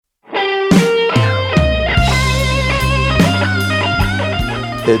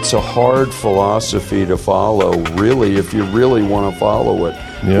it's a hard philosophy to follow, really, if you really want to follow it.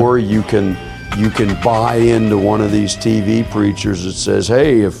 Yeah. Or you can buy into one of these TV preachers that says,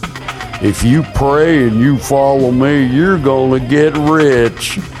 hey, if you pray and you follow me, you're going to get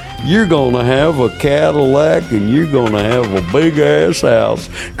rich. You're going to have a Cadillac and you're going to have a big ass house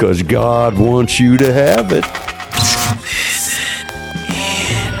because God wants you to have it.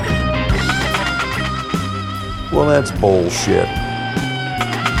 Well, that's bullshit.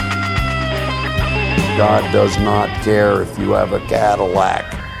 God does not care if you have a Cadillac.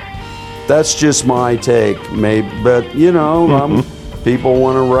 That's just my take, maybe, but people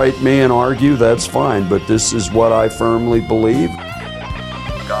want to write me and argue, that's fine, but this is what I firmly believe.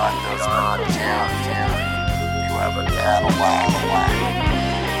 God does not care if you have a Cadillac.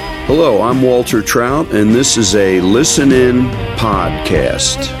 Hello, I'm Walter Trout, and this is a Listen In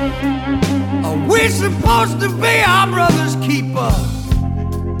podcast. Are we supposed to be our brother's keeper?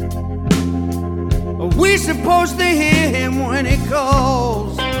 Are we supposed to hear him when he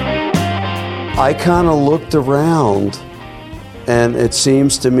calls? I kind of looked around, and it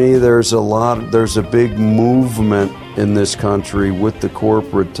seems to me there's a big movement in this country with the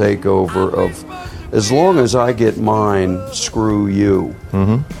corporate takeover of, as long as I get mine, screw you.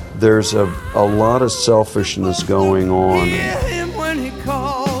 Mm-hmm. There's a lot of selfishness going on. Hear him when he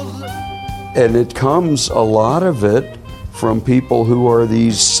calls. And it comes, a lot of it, from people who are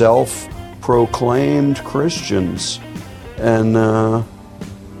these self-proclaimed Christians. And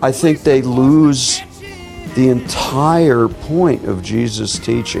I think they lose the entire point of Jesus'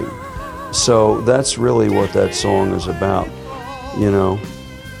 teaching. So that's really what that song is about,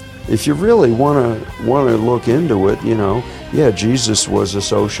 If you really want to look into it, Jesus was a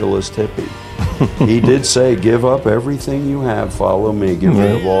socialist hippie. He did say, give up everything you have, follow me, give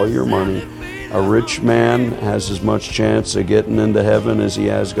up all your money. A rich man has as much chance of getting into heaven as he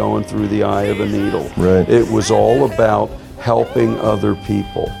has going through the eye of a needle. Right. It was all about helping other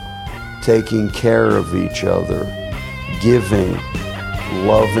people, taking care of each other, giving,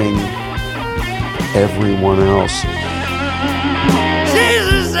 loving everyone else.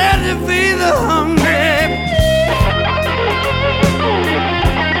 Jesus said to feed the hungry.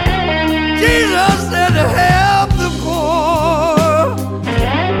 Jesus said to help the poor.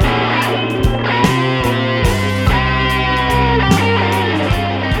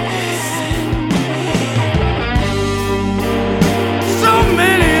 So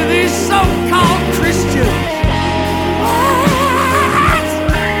many of these so-called Christians,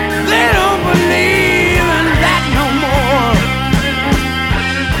 they don't believe in that no more.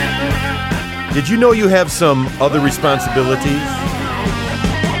 Did you know you have some other responsibilities?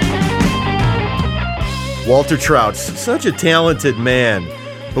 Walter Trout, such a talented man,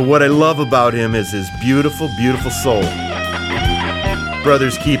 but what I love about him is his beautiful, beautiful soul.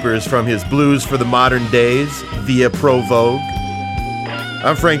 Brothers Keepers from his Blues for the Modern Days via Pro Vogue.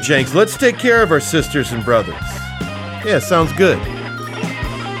 I'm Frank Jenks. Let's take care of our sisters and brothers. Yeah, sounds good.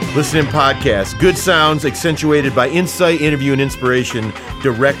 Listen In podcast, good sounds accentuated by insight, interview, and inspiration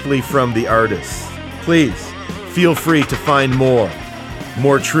directly from the artists. Please feel free to find more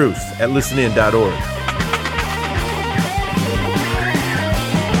truth at listenin.org.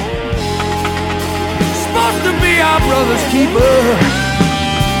 Supposed to be our brother's keeper.